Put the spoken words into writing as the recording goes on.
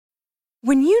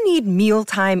When you need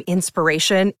mealtime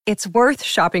inspiration, it's worth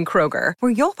shopping Kroger,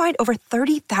 where you'll find over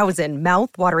 30,000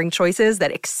 mouth-watering choices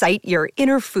that excite your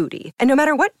inner foodie. And no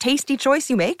matter what tasty choice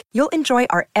you make, you'll enjoy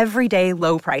our everyday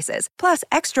low prices, plus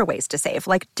extra ways to save,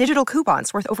 like digital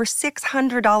coupons worth over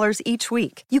 $600 each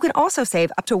week. You can also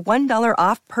save up to $1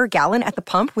 off per gallon at the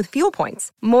pump with fuel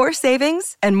points. More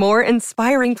savings and more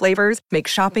inspiring flavors make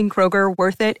shopping Kroger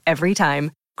worth it every time.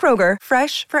 Kroger,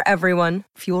 fresh for everyone.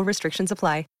 Fuel restrictions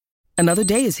apply. Another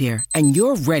day is here, and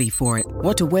you're ready for it.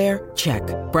 What to wear? Check.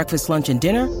 Breakfast, lunch, and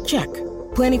dinner? Check.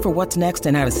 Planning for what's next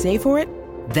and how to save for it?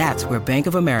 That's where Bank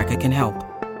of America can help.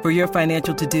 For your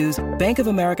financial to-dos, Bank of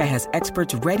America has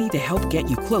experts ready to help get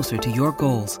you closer to your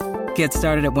goals. Get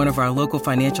started at one of our local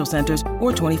financial centers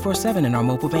or 24/7 in our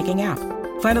mobile banking app.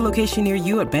 Find a location near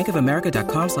you at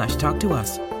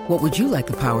bankofamerica.com/talktous. What would you like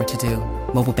the power to do?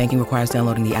 Mobile banking requires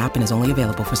downloading the app and is only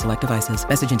available for select devices.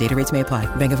 Message and data rates may apply.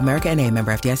 Bank of America N.A.,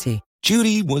 member FDIC.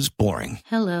 Judy was boring.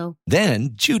 Hello.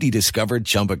 Then Judy discovered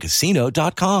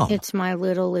ChumbaCasino.com. It's my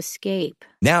little escape.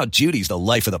 Now Judy's the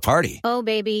life of the party. Oh,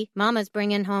 baby, mama's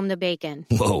bringing home the bacon.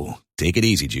 Whoa, take it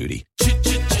easy, Judy.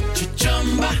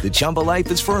 The Chumba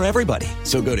life is for everybody.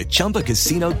 So go to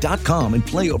ChumbaCasino.com and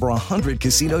play over 100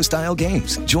 casino-style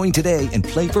games. Join today and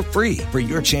play for free for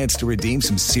your chance to redeem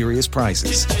some serious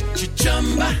prizes.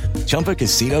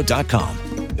 ChumbaCasino.com.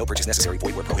 No purchase necessary.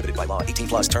 Void where prohibited by law.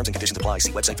 18+ terms and conditions apply.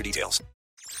 See website for details.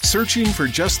 Searching for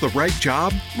just the right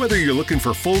job? Whether you're looking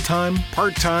for full-time,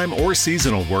 part-time, or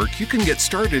seasonal work, you can get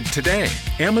started today.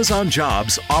 Amazon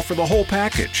Jobs offer the whole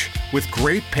package with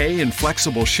great pay and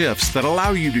flexible shifts that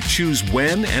allow you to choose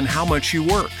when and how much you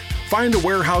work. Find a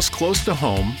warehouse close to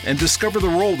home and discover the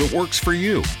role that works for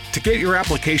you. To get your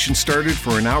application started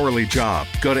for an hourly job,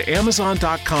 go to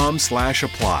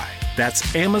amazon.com/apply.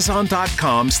 That's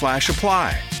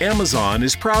amazon.com/apply. Amazon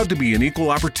is proud to be an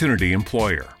equal opportunity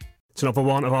employer. It's another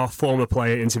one of our former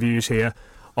player interviews here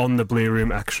on the Blue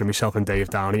Room Extra. Myself and Dave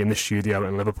Downey in the studio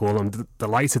in Liverpool. I'm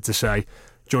delighted to say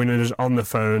joining us on the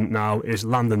phone now is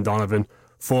Landon Donovan,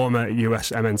 former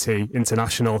US MNT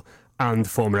international and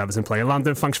former Everton player.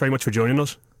 Landon, thanks very much for joining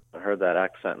us. I heard that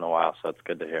accent in a while, so it's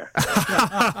good to hear.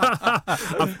 I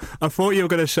thought you were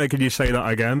going to say, can you say that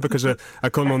again? Because I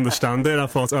couldn't understand it. I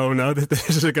thought, oh no, this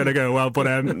isn't going to go well.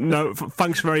 But no,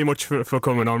 thanks very much for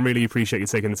coming on. Really appreciate you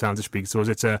taking the time to speak to us.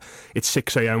 It's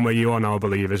 6 a.m. where you are now, I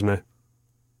believe, isn't it?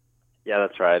 Yeah,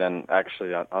 that's right. And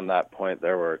actually, on that point,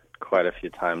 there were quite a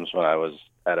few times when I was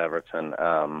at Everton,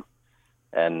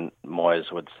 and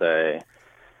Moyes would say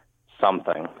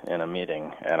something in a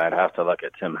meeting, and I'd have to look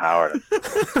at Tim Howard.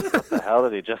 What the hell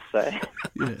did he just say?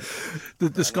 Yeah.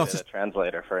 The Scottish a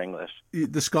translator for English.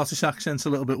 The Scottish accent's a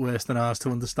little bit worse than ours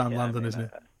to understand, Landon, isn't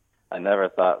it? I never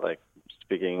thought,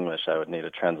 speaking English, I would need a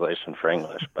translation for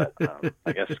English, but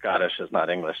I guess Scottish is not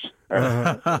English.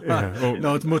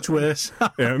 No, it's much worse.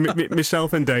 Yeah,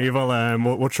 myself and Dave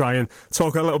we'll try and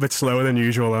talk a little bit slower than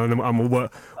usual, and we'll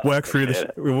work through this.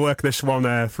 We'll work this one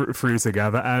through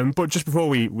together. But just before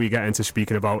we get into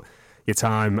speaking about your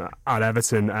time at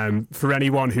Everton, for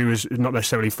anyone who has not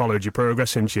necessarily followed your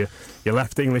progress since you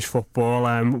left English football,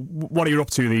 what are you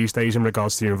up to these days in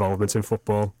regards to your involvement in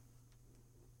football?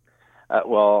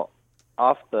 Well,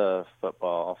 off the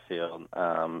football field,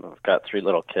 I've got 3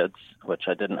 little kids, which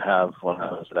I didn't have when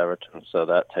I was at Everton, so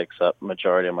that takes up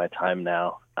majority of my time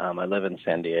now. I live in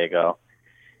San Diego,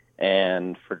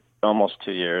 and for almost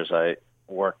 2 years I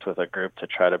worked with a group to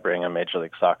try to bring a Major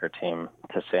League Soccer team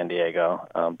to San Diego.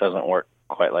 Doesn't work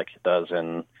quite like it does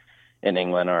in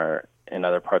England or in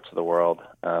other parts of the world,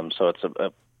 so it's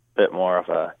a bit more of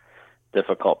a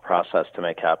difficult process to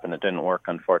make happen. It didn't work,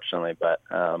 unfortunately, but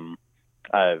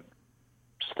I've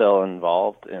still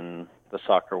involved in the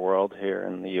soccer world here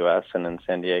in the U.S. and in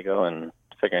San Diego, and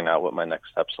figuring out what my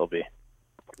next steps will be.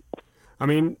 I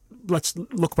mean, let's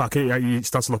look back at you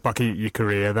start to look back at your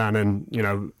career then, and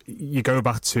you go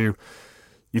back to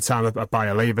your time at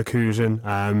Bayer Leverkusen.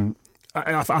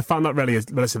 I found that really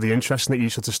relatively interesting that you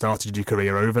sort of started your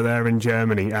career over there in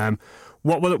Germany.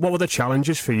 What were the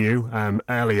challenges for you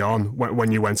early on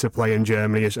when you went to play in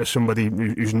Germany as somebody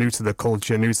who's new to the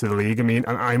culture, new to the league? I mean,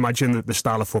 and I imagine that the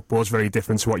style of football is very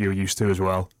different to what you're used to as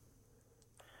well.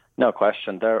 No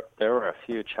question. There were a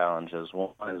few challenges.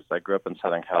 One is I grew up in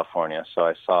Southern California, so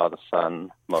I saw the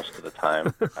sun most of the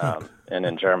time. And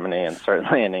in Germany and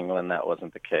certainly in England, that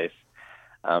wasn't the case.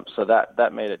 So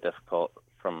that made it difficult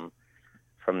from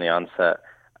the onset.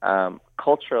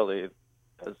 Culturally,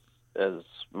 as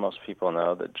most people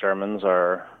know, that Germans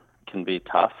can be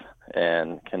tough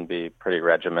and can be pretty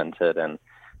regimented. And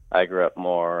I grew up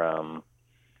more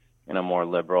in a more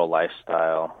liberal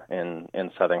lifestyle in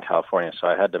Southern California. So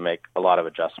I had to make a lot of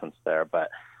adjustments there. But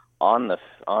on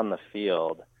the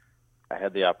field, I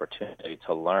had the opportunity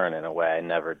to learn in a way I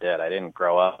never did. I didn't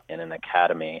grow up in an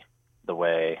academy the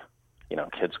way,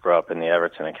 kids grow up in the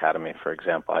Everton Academy, for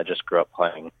example. I just grew up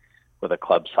playing with a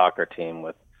club soccer team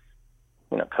with,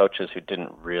 coaches who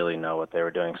didn't really know what they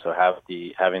were doing. So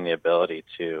having the ability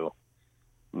to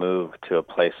move to a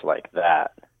place like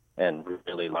that and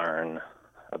really learn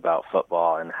about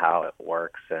football and how it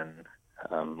works, and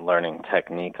learning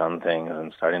technique on things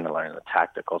and starting to learn the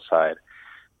tactical side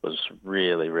was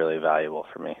really, really valuable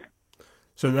for me.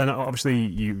 So then, obviously,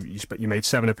 you made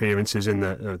 7 appearances in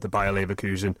the Bayer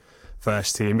Leverkusen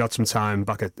first team. Got some time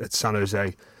back at San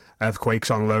Jose Earthquakes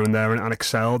on loan there and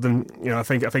excelled. And I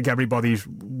think everybody's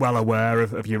well aware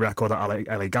of your record at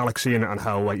LA Galaxy and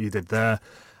how well you did there.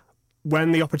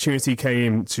 When the opportunity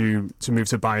came to move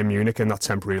to Bayern Munich in that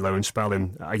temporary loan spell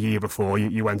in a year before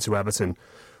you went to Everton,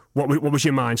 what was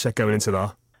your mindset going into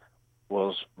that? Well, it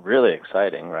was really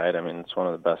exciting, right? I mean, it's one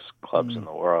of the best clubs in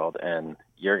the world, and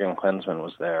Jurgen Klinsmann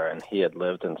was there, and he had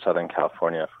lived in Southern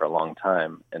California for a long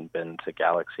time and been to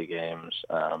Galaxy games,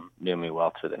 knew me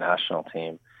well through the national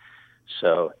team.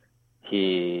 So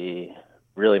he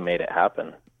really made it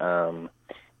happen. And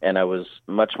I was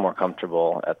much more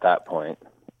comfortable at that point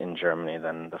in Germany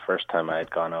than the first time I had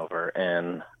gone over.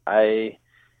 And I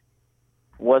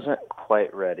wasn't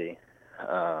quite ready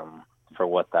for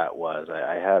what that was.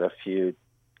 I had a few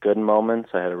good moments.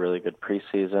 I had a really good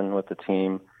preseason with the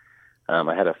team.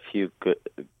 I had a few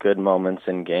good moments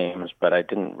in games, but I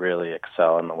didn't really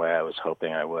excel in the way I was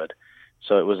hoping I would.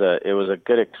 So it was a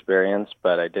good experience,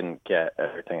 but I didn't get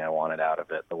everything I wanted out of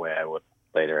it the way I would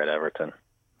later at Everton.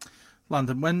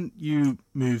 Landon, when you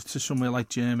moved to somewhere like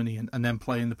Germany and then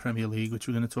play in the Premier League, which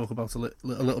we're going to talk about a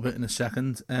little bit in a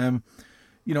second, a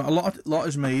lot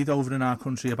is made over in our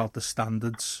country about the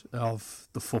standards of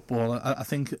the football. I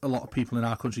think a lot of people in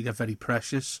our country get very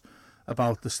precious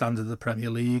about the standard of the Premier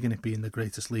League and it being the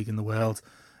greatest league in the world.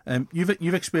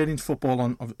 You've experienced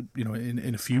football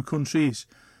in a few countries.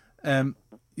 The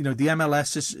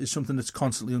MLS is something that's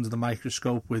constantly under the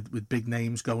microscope with big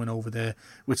names going over there,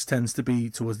 which tends to be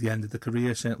towards the end of the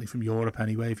career, certainly from Europe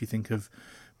anyway, if you think of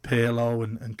Pirlo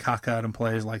and Kaká and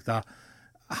players like that.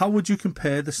 How would you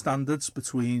compare the standards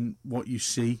between what you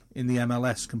see in the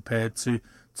MLS compared to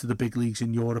the big leagues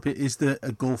in Europe? Is there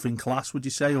a gulf in class, would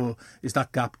you say, or is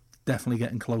that gap definitely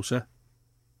getting closer?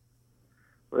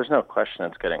 Well, there's no question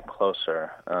it's getting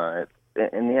closer.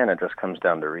 In the end, it just comes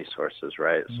down to resources,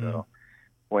 right? So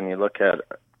when you look at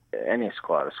any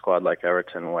squad, a squad like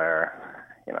Everton where,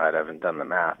 I haven't done the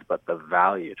math, but the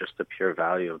value, just the pure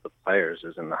value of the players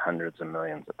is in the hundreds of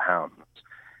millions of pounds.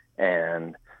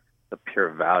 And the pure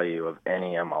value of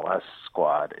any MLS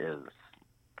squad is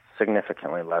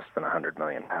significantly less than 100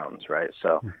 million pounds, right?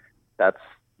 So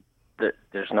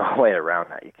there's no way around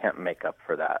that. You can't make up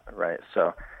for that, right?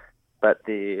 So, but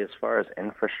as far as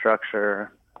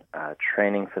infrastructure,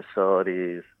 training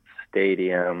facilities,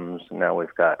 stadiums, now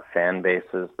we've got fan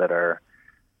bases that are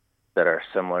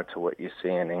similar to what you see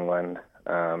in England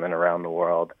and around the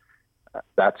world.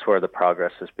 That's where the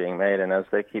progress is being made, and as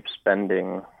they keep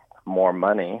spending more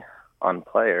money on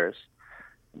players,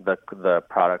 the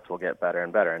product will get better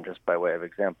and better. And just by way of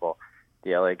example,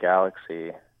 the LA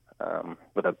Galaxy,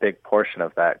 with a big portion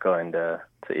of that going to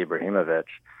Ibrahimovic,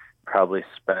 probably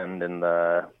spend in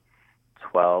the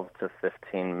 12 to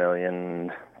 15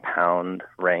 million pound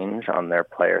range on their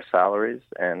player salaries,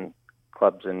 and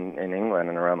clubs in England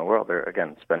and around the world are,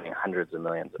 again, spending hundreds of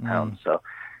millions of pounds. So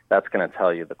that's going to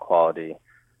tell you the quality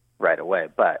right away.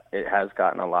 But it has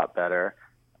gotten a lot better.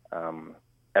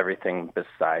 Everything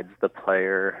besides the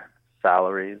player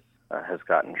salaries has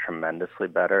gotten tremendously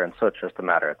better, and so it's just a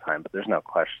matter of time. But there's no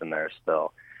question there's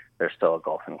still a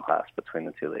gulf in class between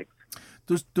the two leagues.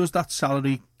 Does that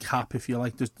salary cap, if you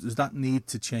like, does that need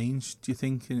to change, do you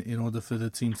think, in order for the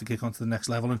team to kick on to the next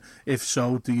level? And if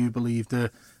so, do you believe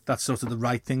that's sort of the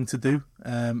right thing to do?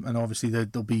 And obviously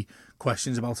there'll be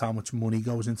questions about how much money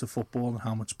goes into football and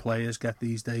how much players get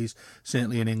these days,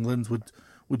 certainly in England.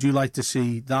 Would you like to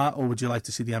see that, or would you like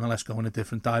to see the MLS go in a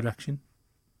different direction?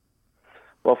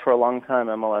 Well, for a long time,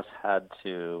 MLS had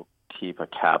to keep a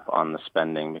cap on the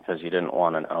spending because you didn't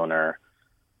want an owner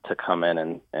to come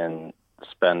in and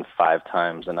spend 5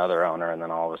 times another owner, and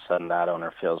then all of a sudden that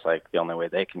owner feels like the only way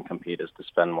they can compete is to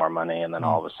spend more money, and then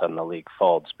all of a sudden the league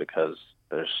folds because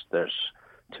there's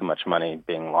too much money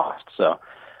being lost. So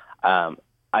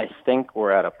I think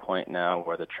we're at a point now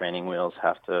where the training wheels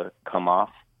have to come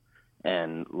off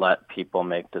and let people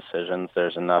make decisions.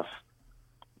 There's enough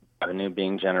revenue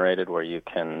being generated where you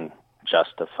can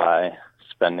justify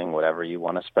spending whatever you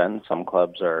want to spend. Some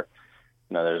clubs are,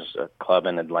 there's a club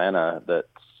in Atlanta that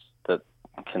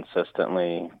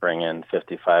consistently bring in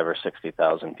 55 or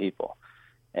 60,000 people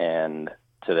and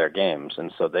to their games,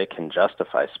 and so they can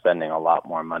justify spending a lot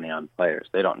more money on players.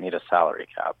 They don't need a salary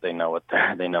cap. They know what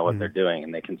they're doing,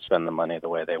 and they can spend the money the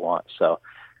way they want. So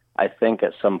I think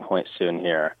at some point soon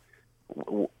here,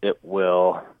 it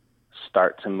will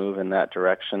start to move in that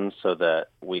direction so that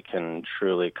we can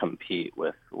truly compete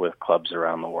with clubs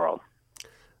around the world.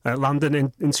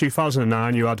 Landon, in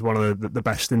 2009, you had one of the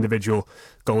best individual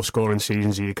goal-scoring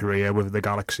seasons of your career with the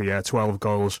Galaxy, 12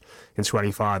 goals in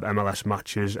 25 MLS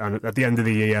matches, and at the end of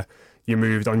the year, you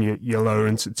moved on your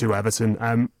loan to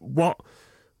Everton. What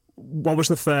was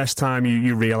the first time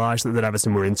you realised that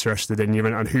Everton were interested in you,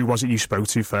 and who was it you spoke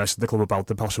to first at the club about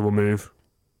the possible move?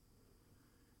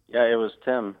 Yeah, it was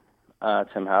Tim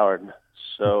Howard.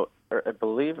 So I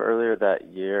believe earlier that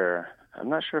year, I'm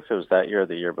not sure if it was that year or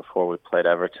the year before, we played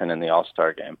Everton in the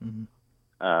All-Star game.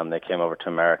 Mm-hmm. They came over to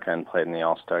America and played in the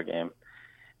All-Star game.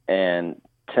 And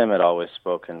Tim had always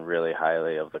spoken really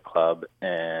highly of the club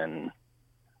and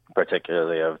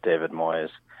particularly of David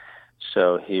Moyes.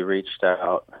 So he reached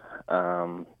out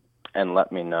and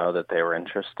let me know that they were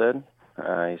interested.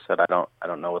 He said, I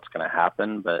don't know what's going to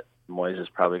happen, but Moyes is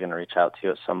probably going to reach out to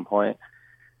you at some point.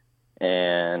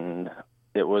 And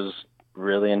it was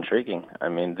really intriguing. I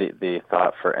mean, the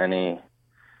thought for any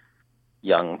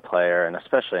young player, and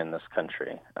especially in this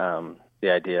country,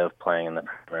 the idea of playing in the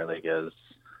Premier League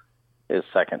is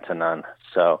second to none.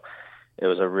 So it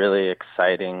was a really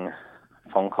exciting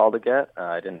phone call to get.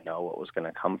 I didn't know what was going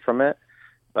to come from it,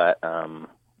 but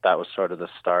that was sort of the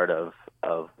start of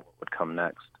what would come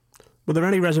next. Were there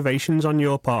any reservations on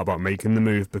your part about making the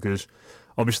move? Because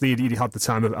obviously you had the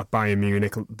time at Bayern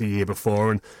Munich the year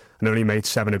before and only made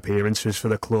 7 appearances for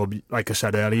the club. Like I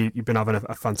said earlier, you've been having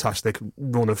a fantastic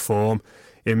run of form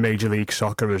in Major League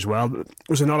Soccer as well.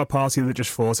 Was there not a party that just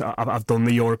thought, I've done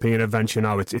the European adventure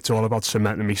now, it's all about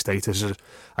cementing my status as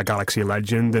a Galaxy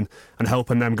legend and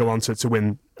helping them go on to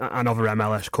win another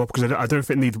MLS Cup? Because I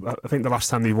think the last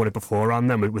time they won it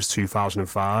beforehand then it was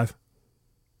 2005.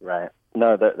 Right.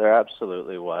 No, there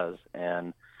absolutely was.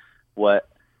 And what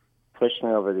pushed me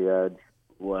over the edge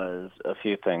was a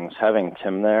few things. Having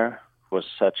Tim there was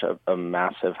such a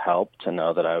massive help to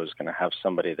know that I was going to have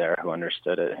somebody there who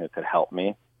understood it, who could help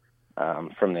me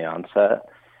from the onset.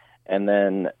 And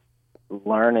then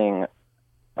learning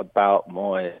about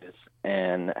Moyes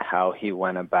and how he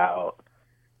went about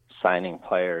signing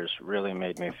players really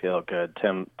made me feel good.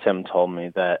 Tim told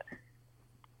me that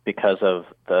because of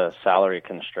the salary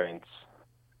constraints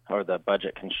or the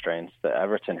budget constraints that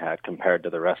Everton had compared to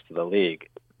the rest of the league,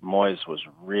 Moyes was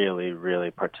really,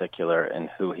 really particular in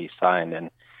who he signed. And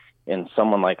in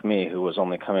someone like me who was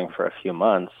only coming for a few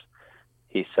months,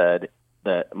 he said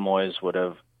that Moyes would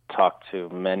have talked to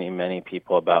many, many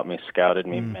people about me, scouted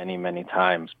me many, many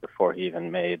times before he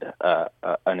even made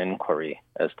an inquiry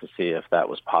as to see if that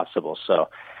was possible. So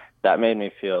that made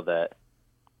me feel that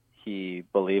he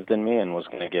believed in me and was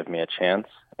going to give me a chance.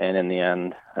 And in the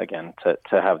end, again, to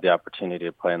have the opportunity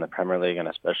to play in the Premier League, and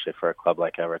especially for a club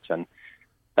like Everton,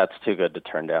 that's too good to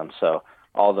turn down. So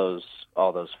all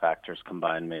those factors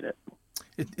combined made it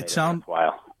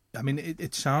worthwhile. I mean,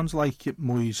 it sounds like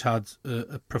Moyes had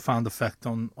a profound effect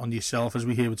on yourself, as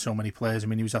we hear with so many players. I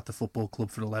mean, he was at the football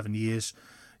club for 11 years.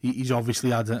 He's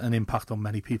obviously had an impact on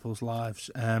many people's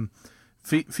lives.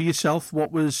 For yourself,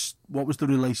 what was the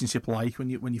relationship like when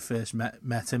you first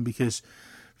met him? Because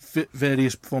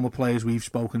various former players we've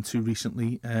spoken to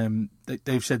recently,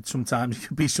 they've said sometimes he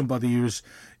could be somebody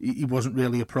he wasn't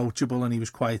really approachable, and he was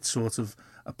quite sort of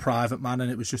a private man, and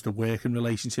it was just a working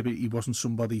relationship. He wasn't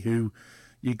somebody who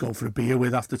you go for a beer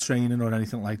with after training or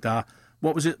anything like that.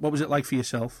 What was it like for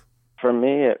yourself? For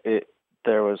me,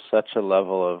 there was such a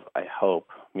level of, I hope,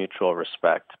 mutual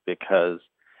respect, because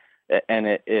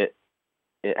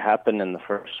it happened in the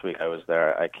first week I was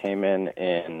there. I came in,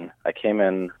 I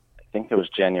think it was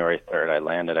January 3rd. I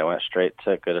landed. I went straight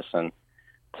to Goodison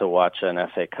to watch an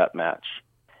FA Cup match.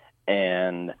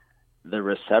 And the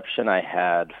reception I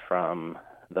had from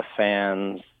the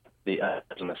fans,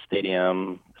 in the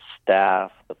stadium,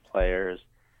 staff, the players,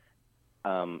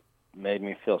 made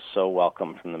me feel so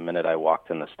welcome from the minute I walked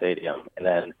in the stadium. And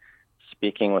then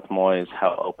speaking with Moyes,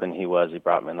 how open he was, he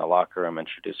brought me in the locker room,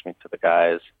 introduced me to the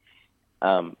guys.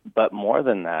 But more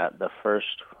than that,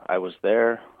 I was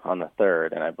there on the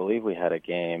 3rd, and I believe we had a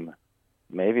game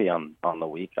maybe on the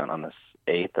weekend, on the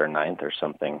 8th or 9th or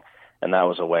something, and that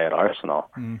was away at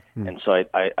Arsenal. Mm-hmm. And so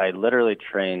I literally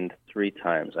trained 3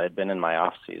 times. I had been in my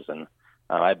off season.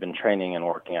 I'd been training and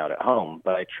working out at home,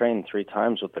 but I trained 3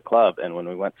 times with the club. And when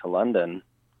we went to London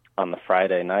on the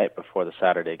Friday night before the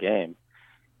Saturday game,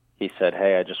 he said,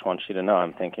 "Hey, I just want you to know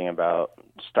I'm thinking about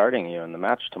starting you in the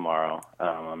match tomorrow.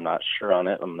 I'm not sure on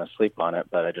it. I'm going to sleep on it,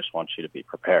 but I just want you to be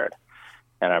prepared."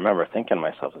 And I remember thinking to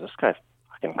myself, is this guy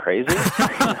fucking crazy?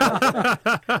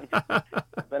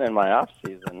 I've been in my off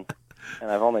season,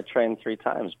 and I've only trained 3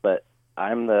 times, but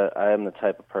I am the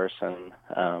type of person,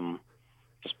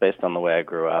 just based on the way I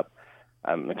grew up,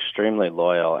 I'm extremely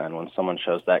loyal, and when someone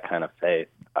shows that kind of faith,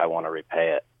 I want to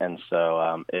repay it. And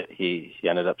so he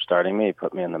ended up starting me. He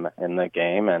put me in the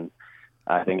game, and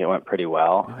I think it went pretty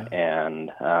well. Yeah.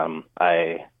 And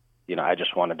I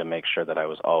just wanted to make sure that I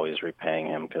was always repaying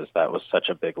him, because that was such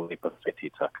a big leap of faith he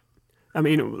took. I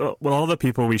mean, well, all the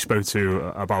people we spoke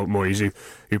to about Moyes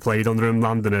who played under him,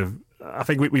 Landon, I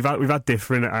think we've had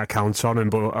different accounts on him,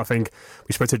 but I think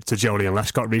we spoke to Julian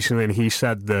Lescott recently, and he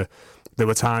said that there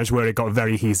were times where it got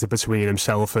very heated between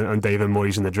himself and David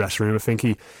Moyes in the dressing room. I think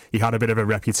he had a bit of a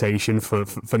reputation for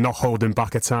not holding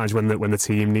back at times when the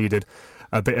team needed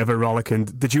a bit of a rollick.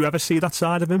 And did you ever see that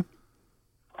side of him?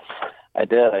 I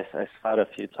did. I saw it a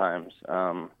few times,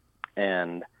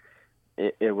 and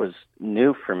it was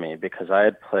new for me, because I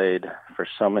had played for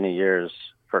so many years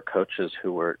for coaches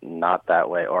who were not that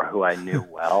way, or who I knew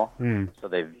well. So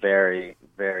they very,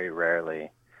 very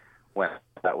rarely went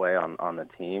that way on the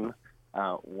team.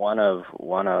 One of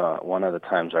the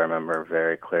times I remember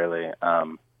very clearly,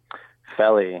 Marouane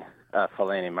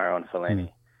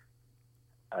Fellaini,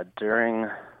 during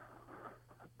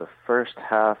the first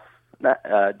half,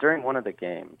 during one of the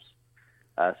games,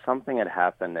 something had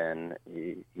happened, and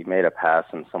he made a pass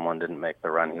and someone didn't make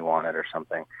the run he wanted or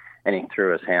something, and he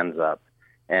threw his hands up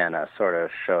and sort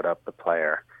of showed up the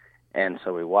player. And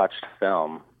so we watched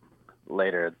film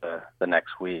later the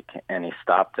next week, and he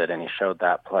stopped it and he showed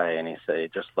that play, and he said he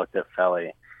just looked at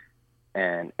Felly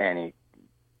and he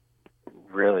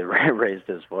really raised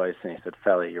his voice, and he said,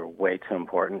 "Felly, you're way too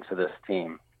important to this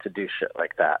team to do shit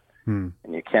like that. And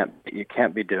you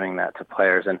can't be doing that to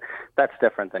players." And that's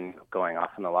different than going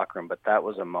off in the locker room, but that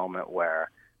was a moment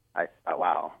where I thought,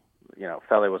 wow,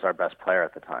 Felly was our best player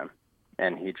at the time,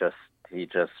 and he just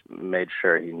made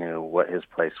sure he knew what his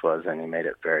place was, and he made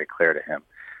it very clear to him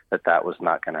that was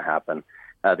not going to happen.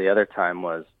 The other time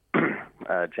was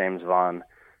James Vaughan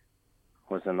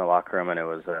was in the locker room, and it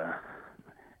was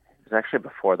actually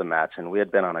before the match, and we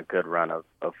had been on a good run of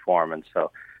form, and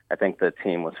so I think the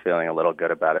team was feeling a little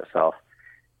good about itself.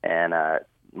 And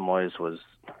Moyes was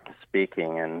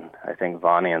speaking, and I think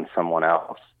Vonnie and someone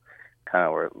else kind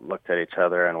of looked at each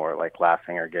other and were like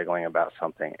laughing or giggling about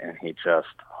something, and he just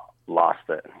lost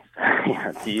it. He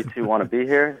said, "Do you two want to be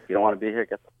here? If you don't want to be here,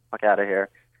 get the fuck out of here.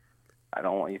 I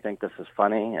don't want you to think this is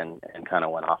funny," and kind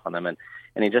of went off on them. And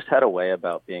he just had a way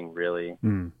about being really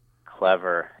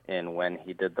clever in when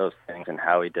he did those things and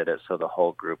how he did it, so the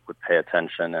whole group would pay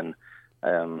attention. And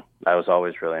I was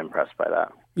always really impressed by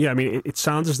that. Yeah, I mean, it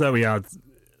sounds as though he had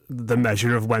the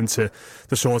measure of when to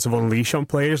sort of unleash on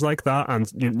players like that.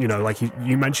 And, like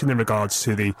you mentioned in regards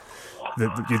to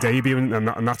your debut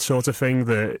and that sort of thing,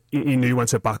 that he knew when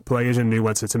to back players and knew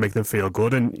when to make them feel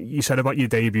good. And you said about your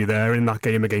debut there in that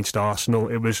game against Arsenal,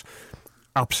 it was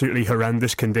absolutely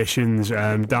horrendous conditions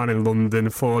down in London,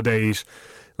 4 days,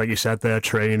 like you said there,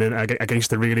 training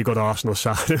against a really good Arsenal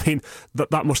side. I mean,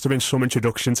 that must have been some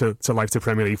introduction to life to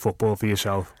Premier League football for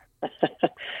yourself.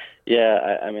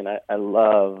 Yeah, I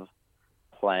love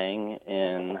playing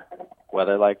in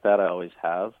weather like that. I always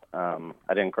have. I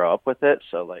didn't grow up with it,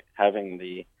 so like having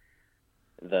the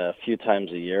few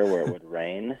times a year where it would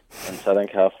rain in Southern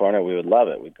California, we would love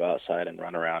it. We'd go outside and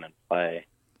run around and play.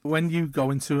 When you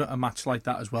go into a match like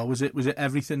that as well, was it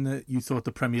everything that you thought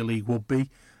the Premier League would be?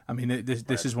 I mean,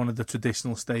 this is one of the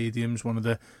traditional stadiums, one of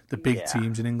the big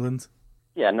teams in England.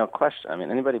 Yeah, no question. I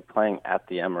mean, anybody playing at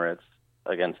the Emirates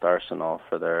against Arsenal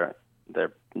for their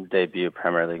debut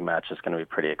Premier League match is going to be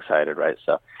pretty excited, right?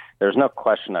 So there's no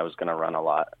question I was going to run a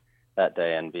lot that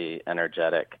day and be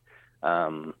energetic.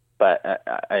 But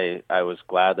I was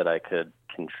glad that I could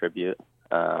contribute.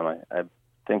 I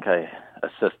think I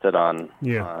assisted on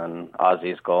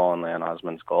Ozzy's goal and Leon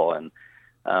Osman's goal, and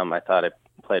I thought I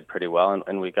played pretty well,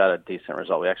 and we got a decent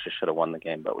result. We actually should have won the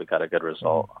game, but we got a good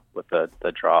result with the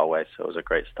draw away, so it was a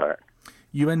great start.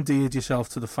 You endeared yourself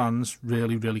to the fans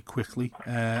really, really quickly.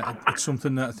 It's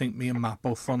something that I think me and Matt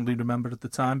both fondly remembered at the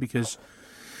time, because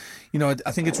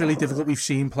I think it's really difficult. We've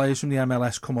seen players from the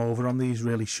MLS come over on these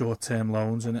really short-term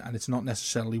loans, and it's not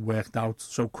necessarily worked out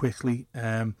so quickly.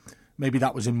 Maybe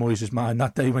that was in Moyes' mind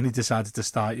that day when he decided to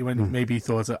start you, and maybe he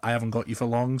thought, I haven't got you for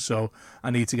long, so I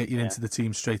need to get you into the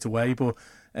team straight away. But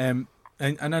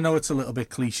And I know it's a little bit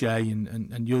cliche,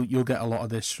 and you'll get a lot of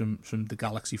this from the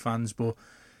Galaxy fans, but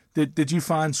did you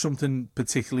find something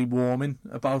particularly warming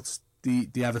about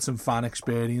the Everton fan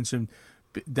experience and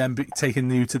them taking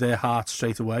you to their hearts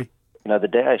straight away? The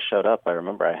day I showed up, I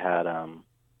remember I had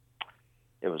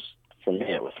for me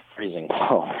it was freezing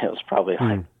cold. It was probably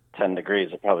like 10 degrees.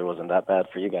 It probably wasn't that bad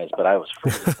for you guys, but I was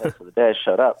freezing cold. So the day I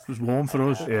showed up, it was warm for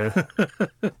us. Yeah.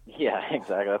 Yeah,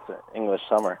 exactly. That's an English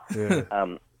summer.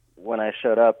 Yeah. When I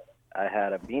showed up, I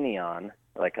had a beanie on,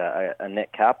 like a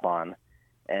knit cap on,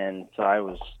 and so I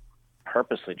was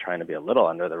purposely trying to be a little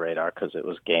under the radar because it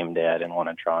was game day. I didn't want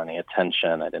to draw any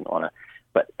attention.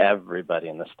 But everybody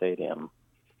in the stadium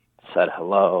said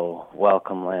hello,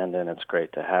 welcome, Landon. It's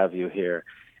great to have you here,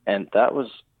 and that was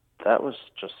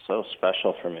just so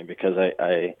special for me because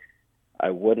I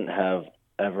wouldn't have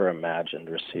ever imagined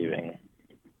receiving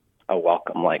a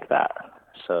welcome like that.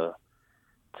 So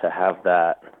to have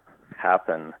that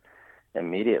happen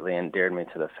immediately endeared me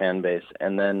to the fan base.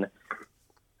 And then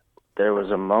there was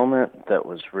a moment that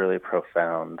was really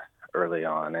profound early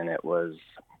on, and it was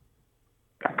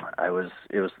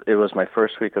my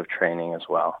first week of training as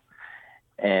well.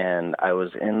 And I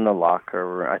was in the locker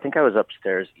room. I think I was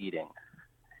upstairs eating,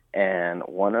 and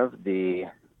one of the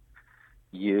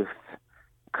youth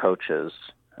coaches,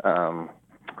 I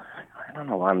don't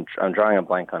know why I'm drawing a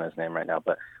blank on his name right now,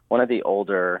 but one of the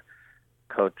older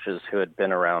coaches who had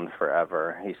been around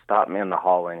forever, he stopped me in the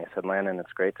hallway and he said, "Landon,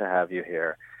 it's great to have you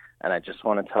here. And I just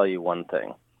want to tell you one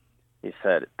thing." He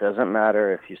said, "It doesn't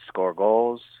matter if you score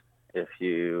goals, if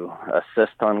you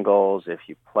assist on goals, if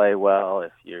you play well,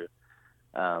 if you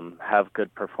have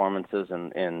good performances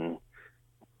in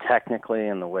technically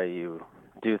in the way you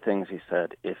do things." He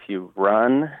said, "If you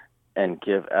run and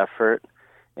give effort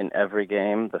in every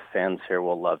game, the fans here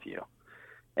will love you."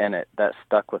 And that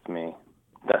stuck with me.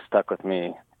 That stuck with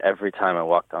me every time I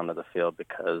walked onto the field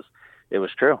because it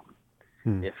was true.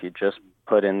 If you just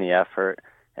put in the effort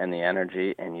and the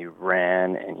energy and you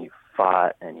ran and you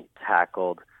fought and you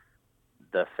tackled,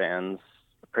 the fans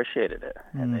appreciated it.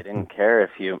 And they didn't care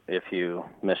if you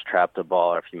mistrapped a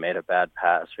ball or if you made a bad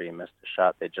pass or you missed a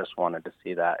shot. They just wanted to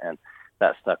see that. And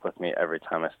that stuck with me every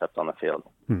time I stepped on the field.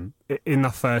 In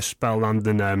that first spell,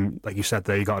 Landon, like you said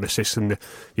there, you got an assist in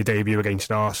your debut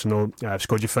against Arsenal,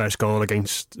 scored your first goal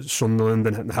against Sunderland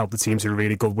and helped the team to a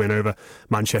really good win over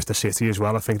Manchester City as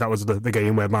well. I think that was the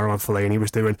game where Marouane Fellaini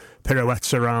was doing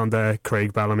pirouettes around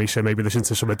Craig Bellamy, so maybe listen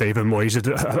to some of David Moyes'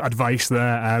 advice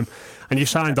there. And you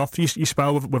signed off your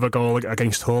spell with a goal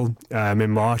against Hull in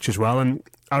March as well. And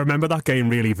I remember that game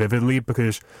really vividly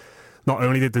because not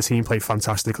only did the team play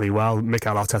fantastically well,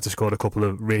 Mikel Arteta scored a couple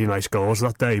of really nice goals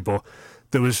that day, but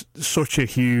there was such a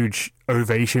huge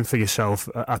ovation for yourself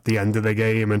at the end of the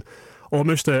game and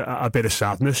almost a bit of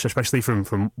sadness, especially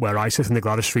from where I sit in the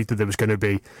Gladys Street, that there was going to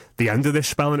be the end of this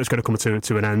spell and it's going to come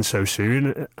to an end so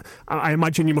soon. I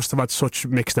imagine you must have had such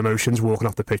mixed emotions walking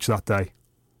off the pitch that day.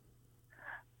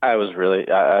 I was really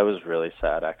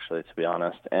sad, actually, to be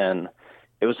honest. And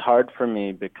it was hard for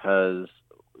me because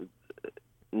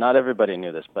not everybody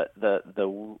knew this, but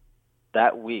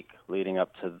that week leading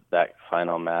up to that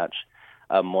final match,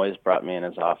 Moyes brought me in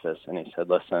his office and he said,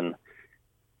 "Listen,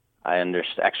 I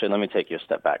understand." Actually, let me take you a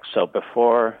step back. So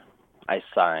before I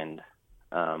signed,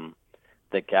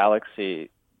 the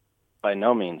Galaxy by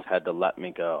no means had to let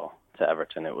me go to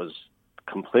Everton. It was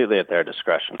completely at their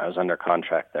discretion. I was under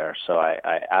contract there. So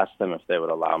I asked them if they would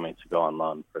allow me to go on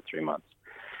loan for 3 months.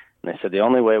 And they said, "The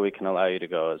only way we can allow you to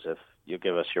go is if you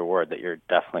give us your word that you're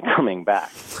definitely coming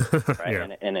back." Right?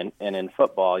 Yeah. And in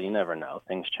football, you never know.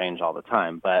 Things change all the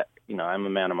time. But, I'm a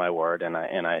man of my word, and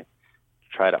I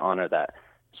try to honor that.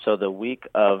 So the week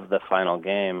of the final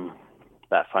game,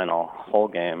 that final whole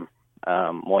game,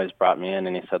 Moyes brought me in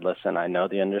and he said, "Listen, I know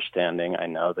the understanding. I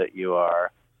know that you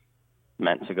are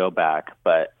meant to go back,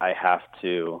 but I have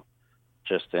to,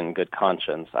 just in good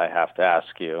conscience, I have to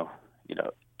ask you,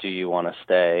 do you want to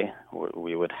stay?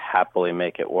 We would happily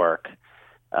make it work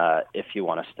if you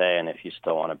want to stay and if you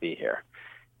still want to be here."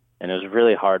 And it was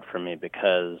really hard for me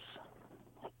because,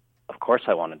 of course,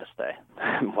 I wanted to stay.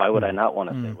 Why would I not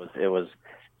want to stay? It was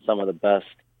some of the best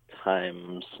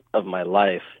times of my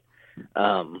life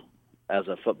as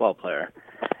a football player.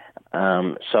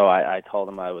 So I told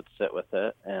him I would sit with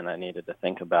it and I needed to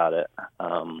think about it.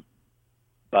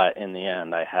 But in the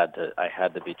end, I had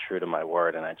to be true to my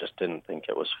word, and I just didn't think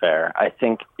it was fair. I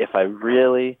think if I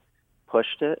really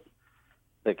pushed it,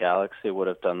 the Galaxy would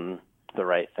have done the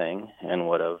right thing and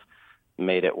would have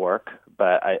made it work.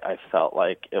 But I felt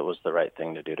like it was the right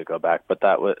thing to do to go back. But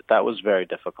that was very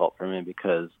difficult for me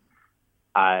because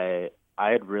I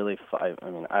had really. I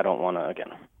mean, I don't want to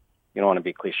again. you don't want to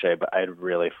be cliche, but I'd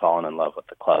really fallen in love with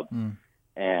the club,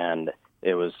 and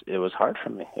it was hard for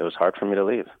me. It was hard for me to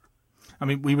leave. I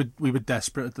mean, we were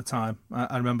desperate at the time.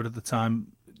 I remember at the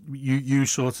time, you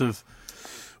sort of,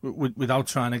 without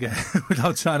trying to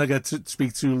get to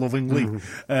speak too lovingly,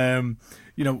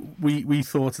 we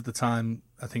thought at the time,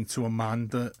 I think to a man,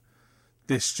 that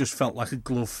this just felt like a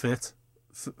glove fit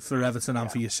for Everton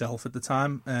and for yourself at the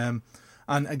time.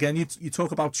 And again, you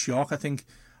talk about shock. I think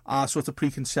our sort of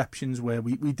preconceptions where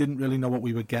we didn't really know what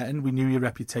we were getting. We knew your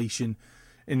reputation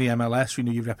in the MLS. We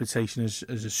knew your reputation as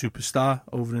a superstar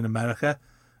over in America.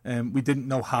 We didn't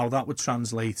know how that would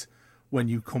translate when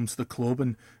you come to the club.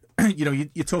 And,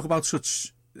 you talk about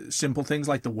such simple things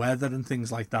like the weather and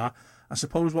things like that. I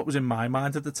suppose what was in my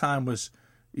mind at the time was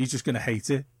he's just going to hate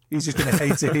it. He's just going to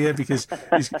hate it here because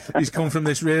he's come from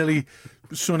this really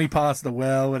sunny part of the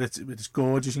world where it's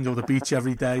gorgeous. You can go to the beach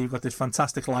every day. You've got this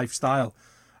fantastic lifestyle.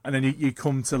 And then you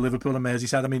come to Liverpool and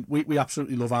Merseyside. I mean, we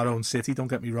absolutely love our own city, don't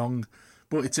get me wrong.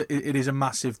 But it is a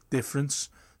massive difference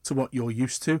to what you're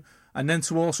used to. And then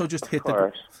to also just hit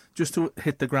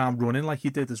the ground running like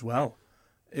you did as well.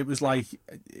 It was like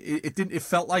it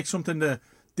felt like something that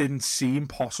didn't seem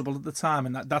possible at the time.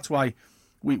 And that's why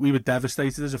we were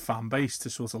devastated as a fan base to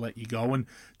sort of let you go. And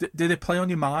did it play on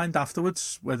your mind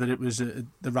afterwards, whether it was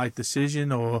the right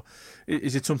decision, or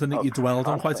is it something that you dwelled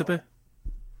on quite a bit?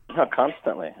 No,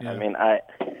 constantly. Yeah. I mean,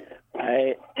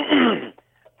 I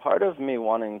part of me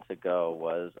wanting to go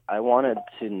was I wanted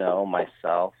to know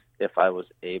myself if I was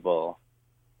able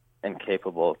and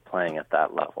capable of playing at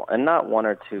that level. And not one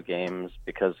or two games,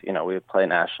 because, we would play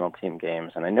national team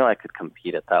games, and I knew I could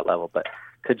compete at that level, but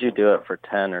could you do it for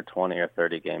 10 or 20 or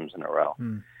 30 games in a row?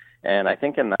 And I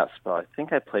think in that spell,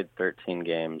 I played 13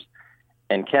 games,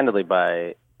 and candidly,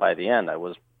 by the end, I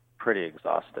was pretty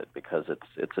exhausted because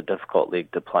it's a difficult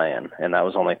league to play in, and that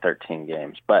was only 13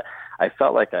 games. But I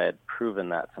felt like I had proven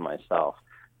that to myself.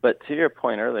 But to your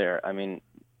point earlier, I mean,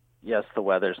 yes, the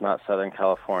weather's not Southern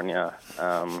California.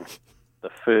 The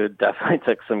food definitely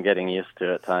took some getting used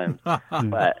to at times,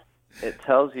 but it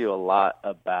tells you a lot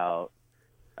about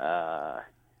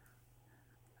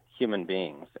human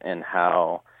beings and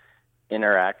how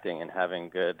interacting and having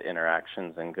good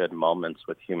interactions and good moments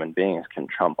with human beings can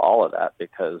trump all of that,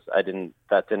 because that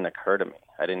didn't occur to me.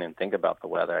 I didn't even think about the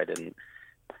weather. I didn't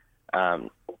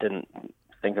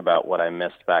think about what I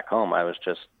missed back home. I was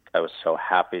so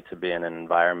happy to be in an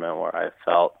environment where I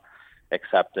felt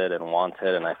accepted and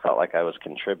wanted, and I felt like I was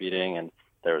contributing, and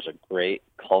there was a great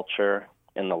culture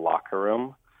in the locker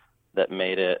room that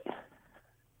made it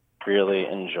really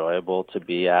enjoyable to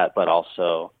be at, but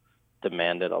also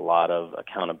demanded a lot of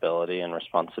accountability and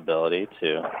responsibility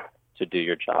to do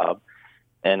your job.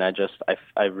 And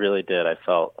I really did. I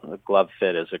felt the glove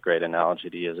fit is a great analogy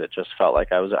to use. It just felt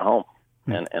like I was at home,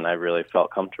 and I really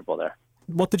felt comfortable there.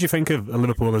 What did you think of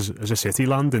Liverpool as a city,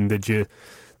 Landon? Did you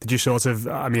sort of,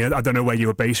 I mean, I don't know where you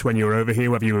were based when you were over here,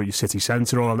 whether you were at your city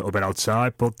centre or a little bit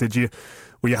outside, but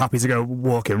were you happy to go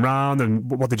walking around, and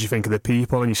what did you think of the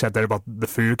people? And you said there about the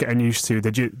food getting used to.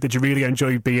 Did you really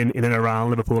enjoy being in and around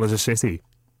Liverpool as a city?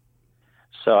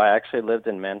 So I actually lived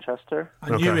in Manchester.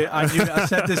 I knew it. I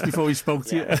said this before we spoke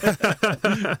to you.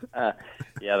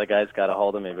 Yeah, the guys got a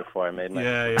hold of me before I made my...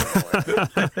 Yeah.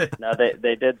 No,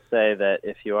 they did say that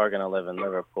if you are going to live in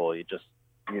Liverpool, you've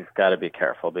got to be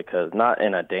careful, because not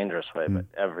in a dangerous way, but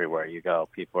everywhere you go,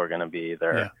 people are going to be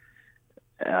either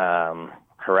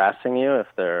harassing you if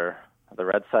they're the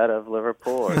red side of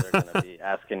Liverpool, or they're going to be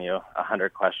asking you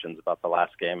 100 questions about the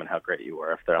last game and how great you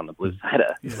were if they're on the blue side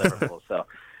of Liverpool.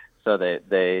 So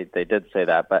they did say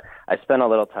that. But I spent a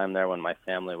little time there when my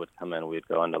family would come in. We'd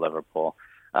go into Liverpool.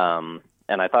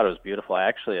 And I thought it was beautiful. I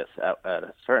actually, at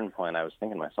a certain point, I was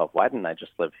thinking to myself, why didn't I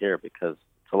just live here? Because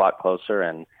it's a lot closer,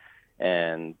 and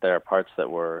there are parts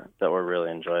that were really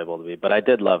enjoyable to be. But I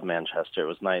did love Manchester. It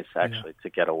was nice, actually, to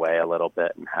get away a little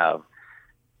bit and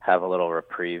have a little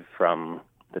reprieve from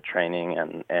the training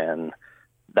and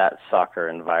that soccer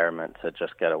environment, to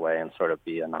just get away and sort of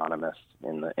be anonymous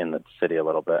in the city a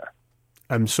little bit.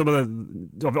 Some of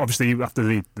the, obviously after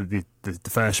the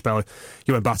first spell,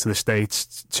 you went back to the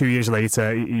States. 2 years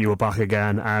later, you were back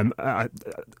again.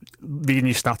 Reading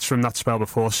your stats from that spell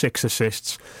before, 6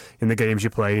 assists in the games you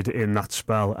played in that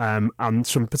spell, and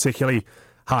some particularly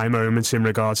high moments in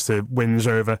regards to wins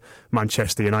over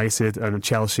Manchester United and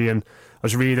Chelsea. And I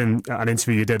was reading an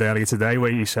interview you did earlier today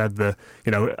where you said that,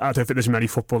 I don't think there's many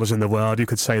footballers in the world who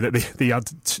could say that they had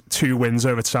 2 wins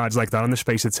over sides like that in the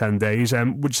space of 10 days.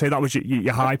 Would you say that was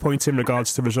your high point in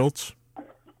regards to results?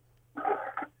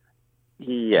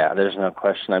 Yeah, there's no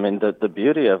question. I mean, the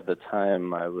beauty of the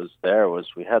time I was there was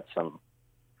we had some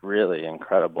really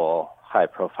incredible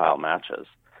high-profile matches.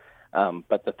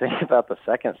 But the thing about the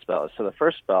second spell is, so the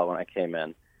first spell when I came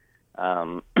in,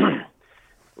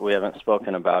 we haven't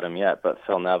spoken about him yet, but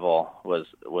Phil Neville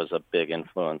was a big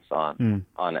influence on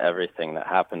everything that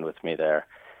happened with me there.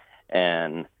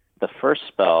 And the first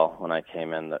spell when I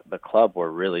came in, the club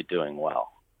were really doing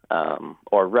well,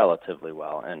 or relatively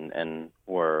well, and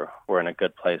we're in a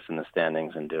good place in the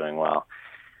standings and doing well.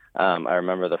 I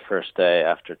remember the first day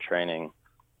after training,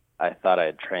 I thought I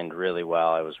had trained really well.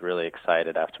 I was really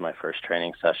excited after my first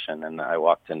training session, and I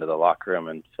walked into the locker room,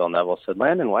 and Phil Neville said,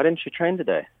 "Landon, why didn't you train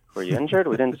today? Were you injured?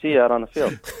 We didn't see you out on the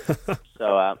field."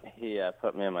 So he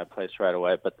put me in my place right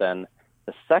away. But then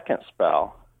the second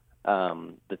spell,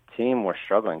 the team were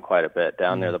struggling quite a bit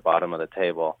down near the bottom of the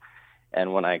table.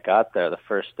 And when I got there the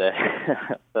first day,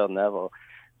 Phil Neville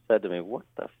said to me, "What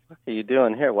the fuck are you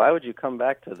doing here? Why would you come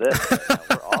back to this?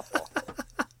 We're awful."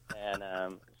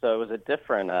 And so it was a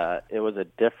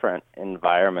different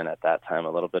environment at that time,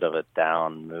 a little bit of a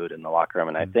down mood in the locker room.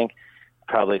 And I think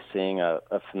probably seeing a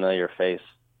familiar face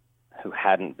who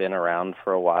hadn't been around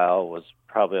for a while was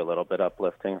probably a little bit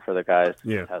uplifting for the guys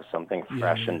to have something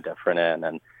fresh and different in,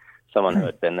 and someone who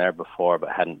had been there before but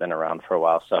hadn't been around for a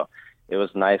while. So it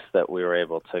was nice that we were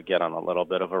able to get on a little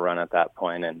bit of a run at that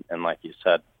point. And like you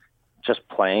said, just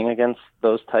playing against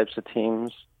those types of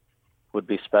teams would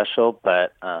be special,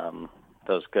 but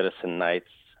those Goodison nights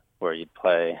where you'd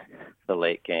play the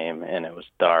late game and it was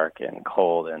dark and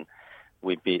cold, and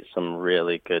we beat some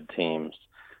really good teams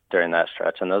during that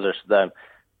stretch. And those are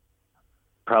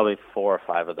probably 4 or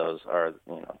 5 of those are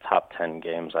top 10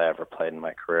 games I ever played in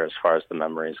my career as far as the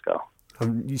memories go.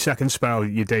 Your second spell,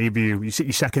 your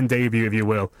second debut, if you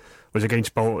will, was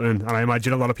against Bolton, and I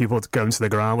imagine a lot of people going to the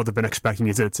ground would have been expecting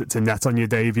you to net on your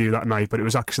debut that night, but it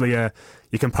was actually your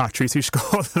compatriot who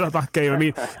scored that game. I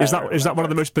mean, is that one of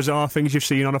the most bizarre things you've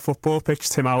seen on a football pitch?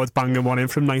 Tim Howard banging one in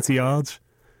from 90 yards.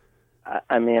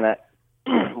 I mean,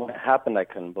 when it happened, I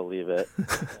couldn't believe it.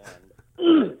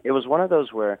 And it was one of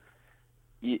those where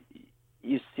you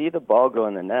see the ball go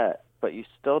in the net, but you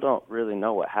still don't really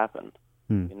know what happened.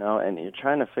 And you're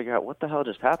trying to figure out what the hell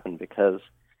just happened, because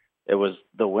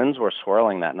the winds were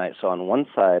swirling that night. So on one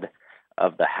side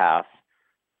of the half,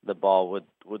 the ball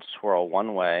would swirl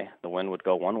one way, the wind would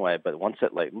go one way, but once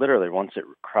it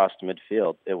crossed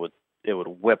midfield, it would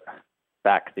whip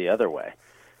back the other way.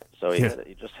 So he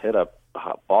just hit a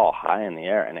ball high in the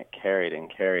air, and it carried and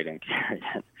carried and carried.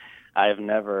 I've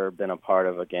never been a part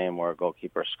of a game where a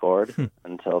goalkeeper scored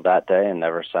until that day, and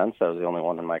never since. That was the only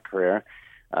one in my career.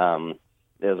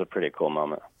 It was a pretty cool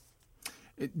moment.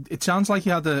 It sounds like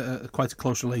you had quite a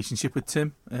close relationship with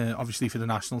Tim, obviously for the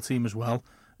national team as well.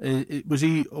 Was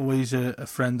he always a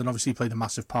friend, and obviously played a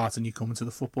massive part in you coming to the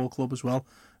football club as well?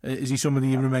 Is he somebody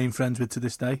you remain friends with to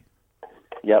this day?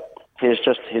 Yep.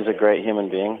 He's a great human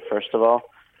being, first of all.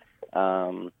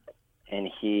 And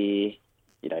he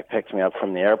picked me up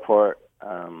from the airport.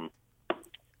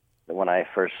 When I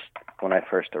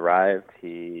first arrived,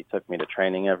 he took me to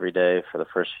training every day for the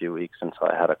first few weeks until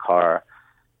I had a car.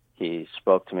 He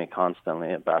spoke to me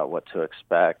constantly about what to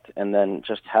expect. And then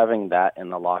just having that in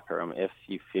the locker room, if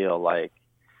you feel like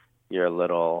you're a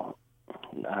little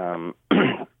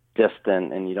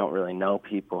distant and you don't really know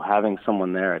people, having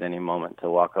someone there at any moment to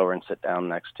walk over and sit down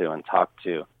next to and talk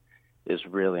to is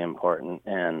really important.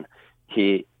 And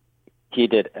he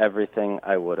did everything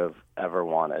I would have ever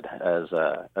wanted as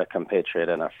a compatriot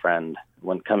and a friend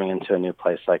when coming into a new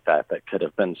place like that could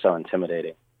have been so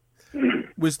intimidating.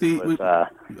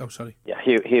 Sorry. Yeah,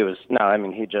 he was. No, I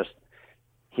mean,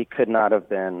 he could not have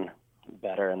been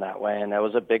better in that way, and that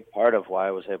was a big part of why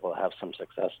I was able to have some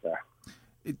success there.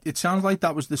 It sounds like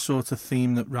that was the sort of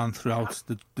theme that ran throughout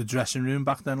the dressing room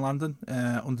back then, Landon,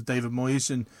 under David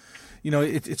Moyes. And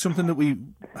it's something that we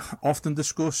often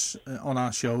discuss on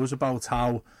our shows about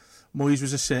how Moyes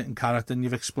was a certain character, and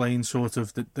you've explained sort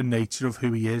of the nature of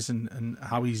who he is and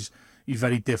how he's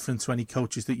very different to any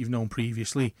coaches that you've known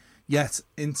previously. Yet,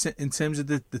 in terms of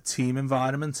the team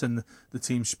environment and the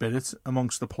team spirit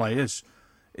amongst the players,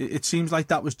 it seems like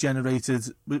that was generated.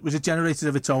 Was it generated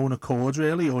of its own accord,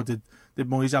 really, or did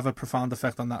Moyes have a profound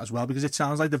effect on that as well? Because it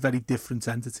sounds like they're very different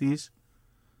entities.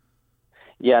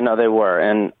 Yeah, no, they were,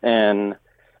 and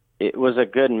it was a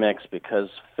good mix because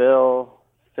Phil,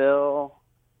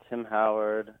 Tim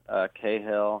Howard,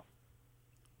 Cahill,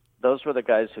 those were the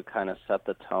guys who kind of set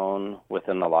the tone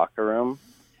within the locker room,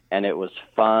 and it was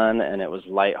fun and it was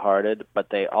lighthearted, but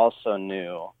they also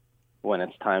knew when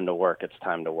it's time to work, it's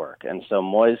time to work. And so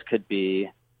Moyes could be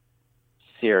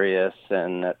serious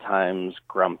and at times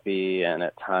grumpy and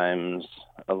at times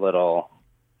a little,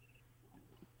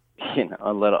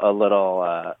 a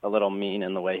little mean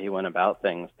in the way he went about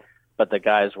things, but the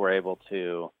guys were able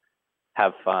to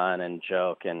have fun and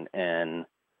joke and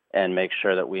make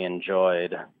sure that we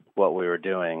enjoyed what we were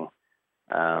doing,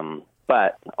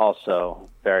 but also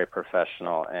very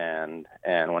professional. And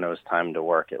when it was time to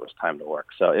work, it was time to work.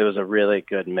 So it was a really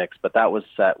good mix. But that was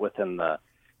set within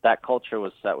that culture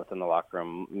was set within the locker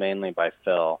room, mainly by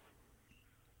Phil,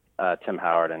 Tim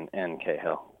Howard, and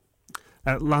Cahill.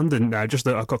 Landon, just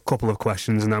a couple of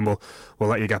questions, and then we'll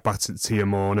let you get back to your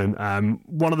morning.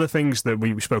 One of the things that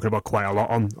we've spoken about quite a lot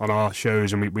on our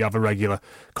shows, and we have a regular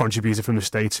contributor from the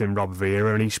States in Rob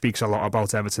Vera, and he speaks a lot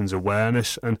about Everton's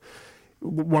awareness. And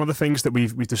one of the things that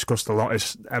we've discussed a lot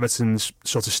is Everton's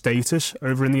sort of status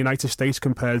over in the United States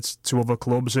compared to other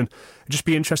clubs. And I'd just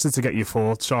be interested to get your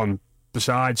thoughts on,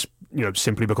 besides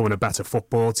simply becoming a better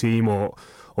football team or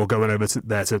going over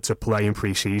there to play in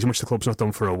pre-season, which the club's not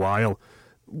done for a while,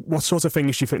 what sort of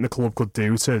things do you think the club could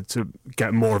do to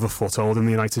get more of a foothold in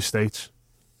the United States?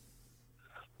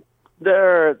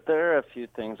 There are a few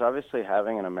things. Obviously,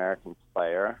 having an American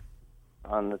player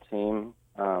on the team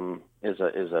is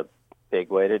a big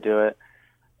way to do it.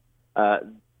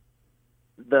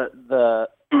 The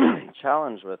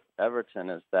challenge with Everton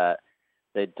is that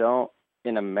they don't,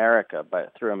 in America,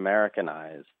 but through American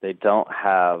eyes, they don't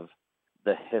have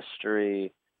the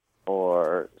history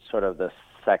or sort of the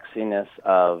sexiness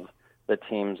of the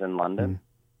teams in London.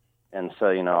 And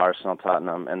so, Arsenal,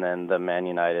 Tottenham, and then the Man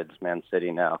United's, Man City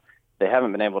now, they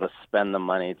haven't been able to spend the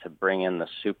money to bring in the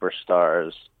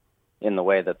superstars in the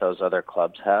way that those other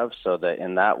clubs have. So that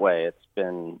in that way,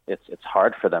 it's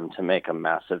hard for them to make a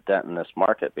massive dent in this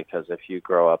market, because if you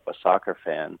grow up a soccer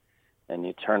fan and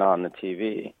you turn on the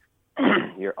TV,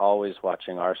 you're always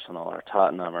watching Arsenal or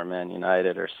Tottenham or Man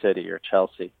United or City or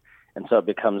Chelsea. And so it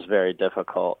becomes very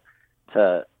difficult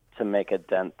to make a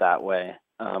dent that way.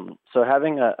 So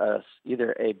having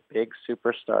either a big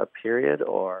superstar period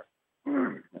or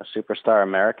a superstar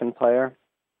American player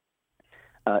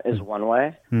is one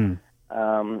way.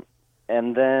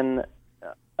 And then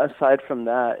aside from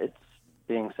that, it's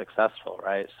being successful,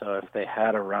 right? So if they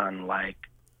had a run like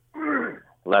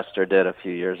Leicester did a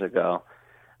few years ago,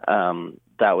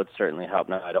 that would certainly help.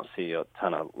 Now, I don't see a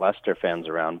ton of Leicester fans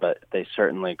around, but they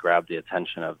certainly grab the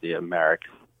attention of the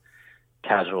American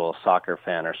casual soccer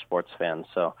fan or sports fan.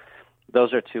 So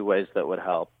those are two ways that would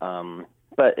help.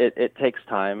 But it takes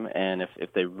time, and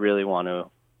if they really want to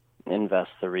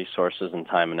invest the resources and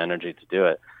time and energy to do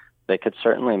it, they could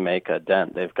certainly make a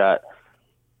dent. They've got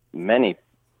many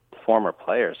former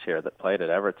players here that played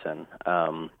at Everton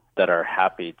that are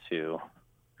happy to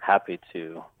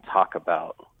talk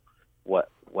about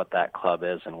what that club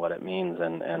is and what it means,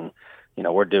 and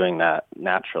we're doing that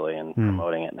naturally and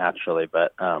promoting it naturally,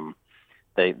 but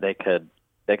they could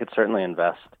certainly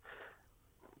invest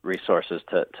resources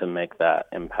to make that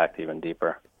impact even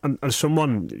deeper. And as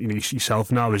someone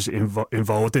yourself now is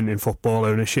involved in football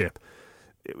ownership,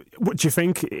 what do you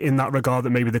think in that regard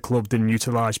that maybe the club didn't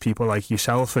utilise people like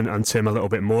yourself and Tim a little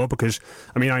bit more? Because,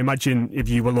 I imagine if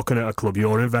you were looking at a club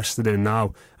you're invested in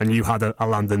now and you had a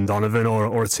Landon Donovan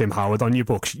or a Tim Howard on your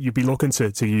books, you'd be looking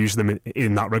to use them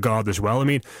in that regard as well.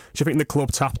 Do you think the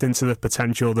club tapped into the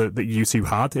potential that you two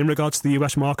had in regards to the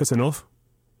US market enough?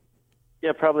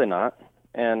 Yeah, probably not.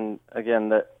 And again,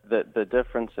 the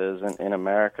difference is in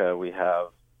America we have,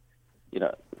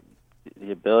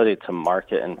 the ability to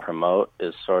market and promote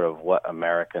is sort of what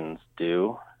Americans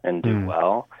do and do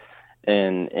well.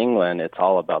 In England, it's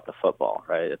all about the football,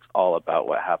 right? It's all about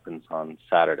what happens on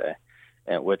Saturday,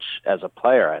 and which, as a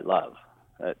player, I love.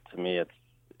 To me,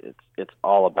 it's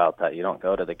all about that. You don't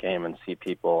go to the game and see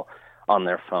people on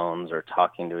their phones or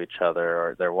talking to each other,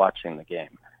 or they're watching the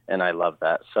game, and I love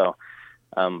that. So,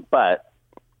 but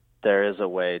there is a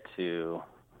way to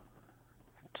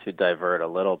divert a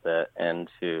little bit and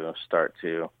to start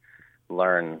to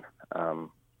learn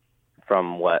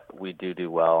from what we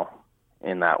do well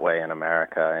in that way in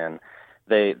America. And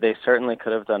they certainly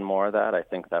could have done more of that. I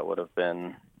think that would have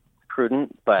been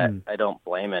prudent, but I don't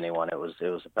blame anyone. It was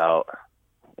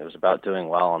about doing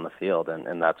well on the field,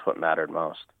 and that's what mattered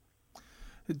most.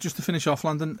 Just to finish off,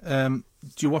 Landon,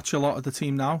 do you watch a lot of the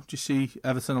team now? Do you see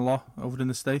Everton a lot over in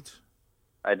the States?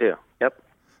 I do, yep.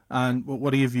 And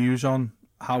what are your views on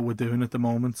how we're doing at the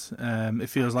moment? It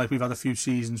feels like we've had a few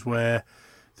seasons where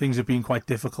things have been quite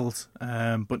difficult,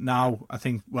 but now I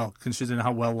think, considering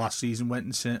how well last season went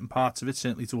in certain parts of it,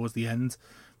 certainly towards the end,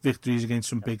 victories against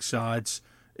some big sides,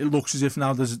 it looks as if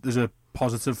now there's a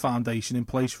positive foundation in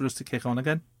place for us to kick on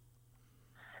again.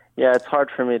 Yeah, it's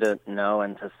hard for me to know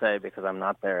and to say because I'm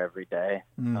not there every day.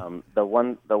 The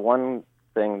one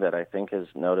thing that I think is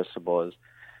noticeable is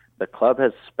the club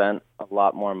has spent a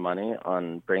lot more money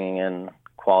on bringing in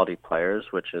quality players,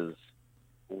 which is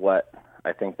what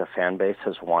I think the fan base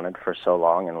has wanted for so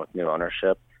long, and with new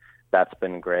ownership, that's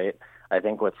been great. I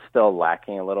think what's still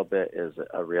lacking a little bit is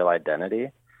a real identity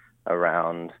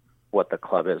around what the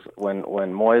club is. When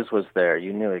Moyes was there,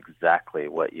 you knew exactly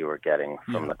what you were getting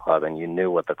from the club, and you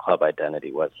knew what the club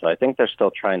identity was. So I think they're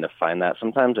still trying to find that.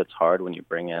 Sometimes it's hard when you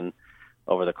bring in,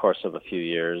 over the course of a few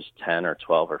years, 10 or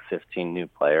 12 or 15 new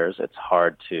players. It's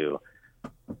hard to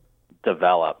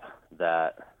develop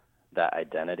that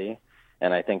identity.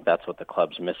 And I think that's what the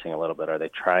club's missing a little bit. Are they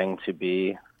trying to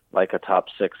be like a top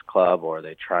 6 club, or are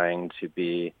they trying to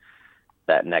be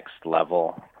that next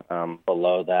level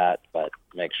below that, but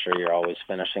make sure you're always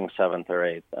finishing 7th or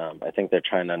 8th? I think they're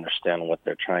trying to understand what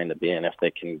they're trying to be, and if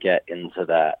they can get into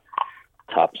that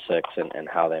top 6 and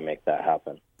how they make that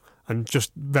happen. And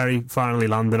just very finally,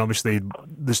 Landon, obviously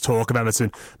there's talk of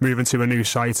Everton moving to a new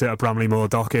site at Bramley-Moore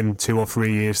Dock in 2 or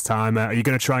 3 years' time. Are you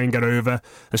going to try and get over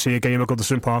and see a game at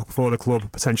Goodison Park before the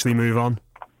club potentially move on?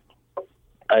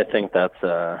 I think that's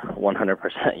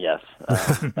 100% yes.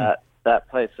 That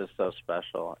place is so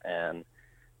special, and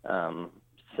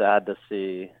sad to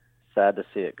see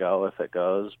it go if it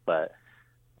goes. But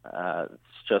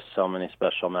it's just so many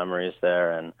special memories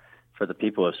there, and for the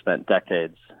people who've spent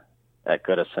decades at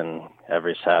Goodison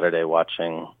every Saturday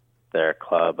watching their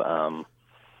club,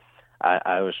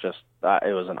 I was just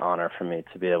it was an honor for me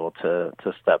to be able to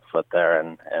step foot there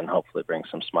and hopefully bring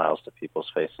some smiles to people's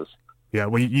faces. Yeah,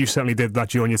 well, you certainly did that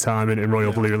during your time in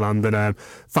Royal Blue, Landon.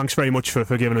 Thanks very much for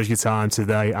giving us your time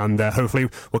today, and hopefully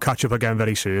we'll catch up again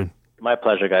very soon. My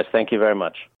pleasure, guys. Thank you very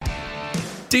much.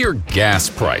 Dear gas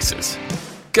prices,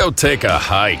 go take a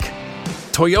hike.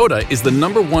 Toyota is the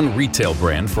 #1 retail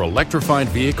brand for electrified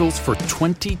vehicles for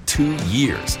 22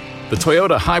 years. The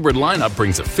Toyota hybrid lineup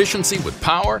brings efficiency with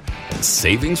power and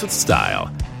savings with style.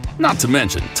 Not to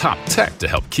mention top tech to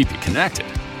help keep you connected.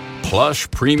 Plush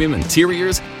premium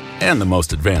interiors and the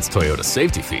most advanced Toyota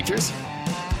safety features.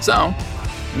 So,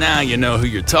 now you know who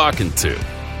you're talking to.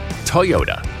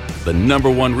 Toyota, the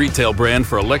 #1 retail brand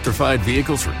for electrified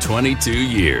vehicles for 22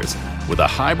 years, with a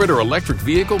hybrid or electric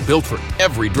vehicle built for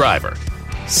every driver.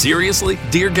 Seriously,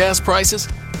 dear gas prices?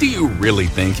 Do you really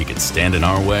think you can stand in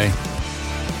our way?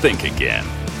 Think again.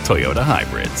 Toyota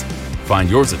hybrids. Find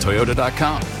yours at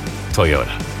Toyota.com.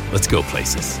 Toyota, let's go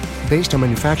places. Based on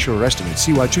manufacturer estimates,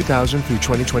 CY 2000 through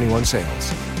 2021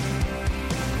 sales.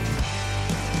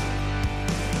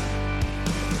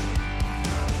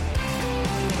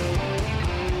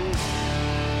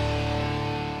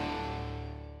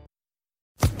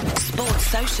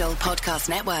 Social Podcast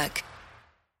Network.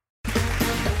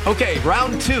 Okay,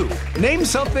 round 2. Name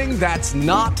something that's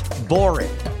not boring.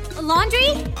 A laundry?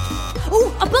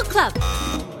 Ooh, a book club.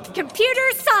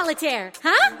 Computer solitaire,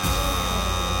 huh?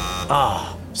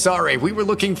 Ah, oh, sorry, we were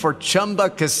looking for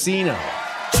Chumba Casino.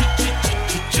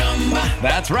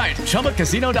 That's right,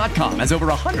 ChumbaCasino.com has over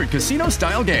 100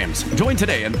 casino-style games. Join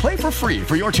today and play for free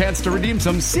for your chance to redeem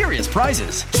some serious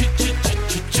prizes.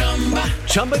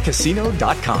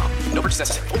 ChumbaCasino.com. No purchase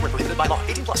necessary. Void where prohibited by law.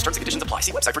 18+ terms and conditions apply.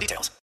 See website for details.